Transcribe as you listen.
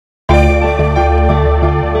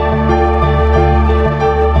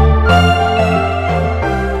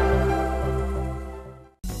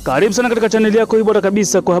Karibu sana katika chaneli yako hii bora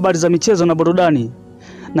kabisa kwa habari za michezo na burudani.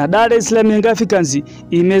 Na Dar es Salaam Young Africans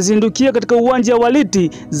imezindukia katika uwanja wa Liti,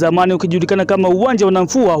 zamani ukijulikana kama uwanja wa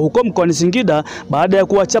Namfua, huko mkoani Singida, baada ya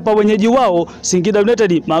kuwachapa wenyeji wao Singida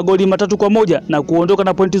United magoli 3-1 na kuondoka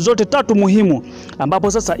na pointi zote 3 muhimu,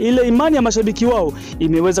 ambapo sasa ile imani ya mashabiki wao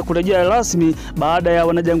imeweza kurejea rasmi baada ya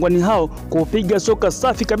wanajangwani hao kupiga soka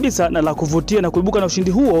safi kabisa na la kuvutia na kuibuka na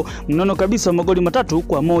ushindi huo mnono kabisa, magoli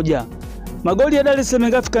 3-1. Magoli ya Dar es Salaam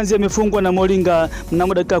Young Africans yamefungwa na Moringa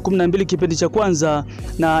mnamo dakika 12 kipindi cha kwanza,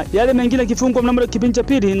 na yale mengine kifungwa mnamo kipindi cha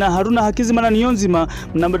pili na Haruna Hakizimana Niyonzima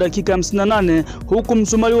mnamo dakika 58, huku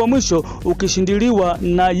msumari wa mwisho ukishindiliwa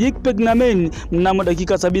na Yapigwa mnamo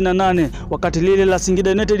dakika 78, wakati lile la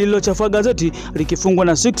Singida United lililochafua gazeti likifungwa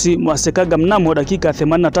na 6 Mwasekaga mnamo dakika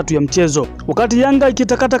 83 ya mchezo. Wakati Yanga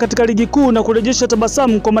ikitakata katika ligi kuu na kurejesha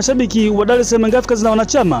tabasamu kwa mashabiki wa Dar es Salaam Young Africans na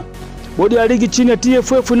wanachama, bodi ya ligi chini ya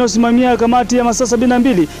TFF inayosimamia kamati ya masaa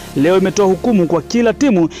 72 leo imetoa hukumu kwa kila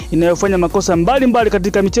timu inayofanya makosa mbalimbali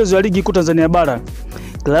katika michezo ya ligi kuu Tanzania bara.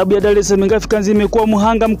 Klabu ya Dar es Salaam Young Africans imekuwa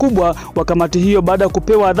mhanga mkubwa wa kamati hiyo baada ya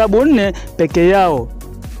kupewa adhabu 4 peke yao.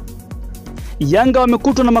 Yanga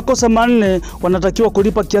wamekutwa na makosa 4, wanatakiwa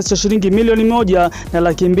kulipa kiasi cha shilingi milioni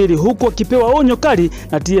 1.2 huku wakipewa onyo kali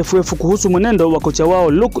na TFF kuhusu mwenendo wa kocha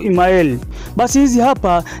wao Luke Imael. Basi hizi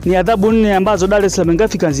hapa ni adhabu 4 ambazo Dar es Salaam Young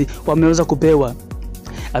Africans wameweza kupewa.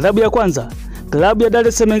 Adhabu ya kwanza, klabu ya Dar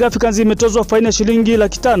es Salaam Young Africans imetozwa faini ya shilingi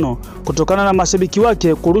 500,000 kutokana na mashabiki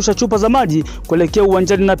wake kurusha chupa za maji kuelekea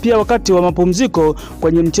uwanjani na pia wakati wa mapumziko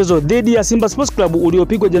kwenye mchezo dhidi ya Simba Sports Club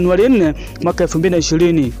uliopigwa Januari 4 mwaka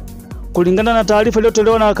 2020. Kulingana na taarifa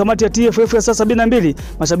iliyotolewa na kamati ya TFF ya saa 72,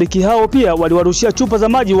 mashabiki hao pia waliwarushia chupa za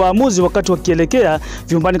maji waamuzi wakati wakielekea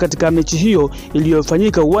vyumbani katika mechi hiyo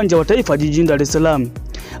iliyofanyika uwanja wa Taifa jijini Dar es Salaam.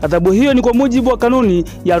 Adhabu hiyo ni kwa mujibu wa kanuni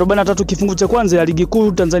ya 43 kifungu cha kwanza ya ligi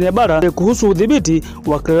kuu Tanzania bara kuhusu udhibiti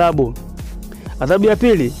wa klabu. Adhabu ya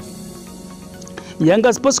pili,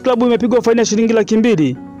 Yanga Sports Club imepigwa faini ya shilingi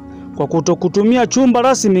 200,000 kwa kutokutumia chumba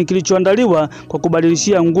rasmi kilichoandaliwa kwa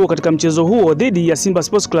kubadilishia nguo katika mchezo huo dhidi ya Simba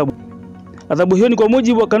Sports Club. Adhabu hiyo ni kwa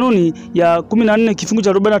mujibu wa kanuni ya 14 kifungu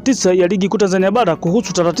cha 49 ya ligi kuu Tanzania bara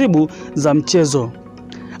kuhusu taratibu za mchezo.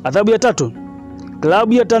 Adhabu ya tatu,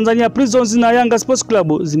 klabu ya Tanzania Prisons na Yanga Sports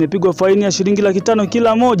Club zimepigwa faini ya shilingi 500,000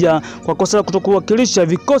 kila moja kwa kosa la kutokuwakilisha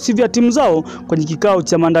vikosi vya timu zao kwenye kikao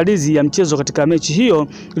cha maandalizi ya mchezo katika mechi hiyo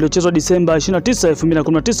iliyochezwa Disemba 29,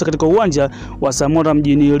 2019 katika uwanja wa Samora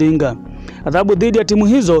mjini Iringa. Adhabu dhidi ya timu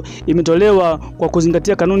hizo imetolewa kwa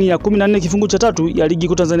kuzingatia kanuni ya 14 kifungu cha 3 ya ligi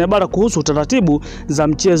kuu Tanzania bara kuhusu taratibu za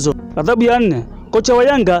mchezo. Adhabu ya 4, kocha wa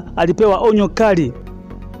Yanga alipewa onyo kali.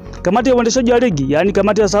 Kamati ya uendeshaji wa ligi, yani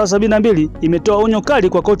kamati ya saa 72, imetoa onyo kali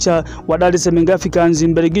kwa kocha wa Dar es Salaam Young Africans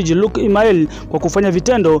Mbelgiji Luke Imael kwa kufanya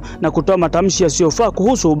vitendo na kutoa matamshi yasiyofaa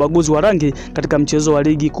kuhusu ubaguzi wa rangi katika mchezo wa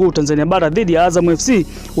ligi kuu Tanzania bara dhidi ya Azam FC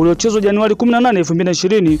uliochezwa Januari 18,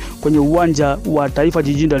 2020 kwenye uwanja wa Taifa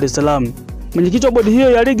jijini Dar es Salaam. Mwenyekiti wa bodi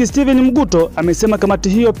hiyo ya ligi Steven Mguto amesema kamati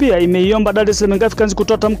hiyo pia imeiomba Dar es Salaam Young Africans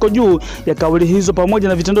kutoa tamko juu ya kauli hizo pamoja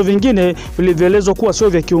na vitendo vingine vilivyoelezwa kuwa sio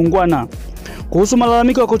vya kiungwana. Kuhusu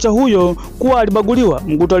malalamiko ya kocha huyo kuwa alibaguliwa,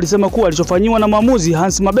 Mguto alisema kuwa alichofanywa na mwamuzi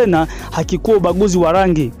Hans Mabena hakikuwa ubaguzi wa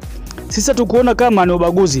rangi. Sisi tukuona kama ni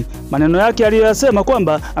ubaguzi. Maneno yake aliyosema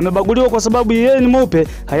kwamba amebaguliwa kwa sababu yeye ni mweupe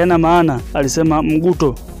hayana maana, alisema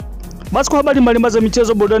Mguto. Basi kwa habari mbalimbali za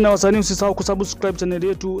michezo, burudani na wasanii, usisahau kusubscribe channel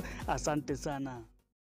yetu. Asante sana.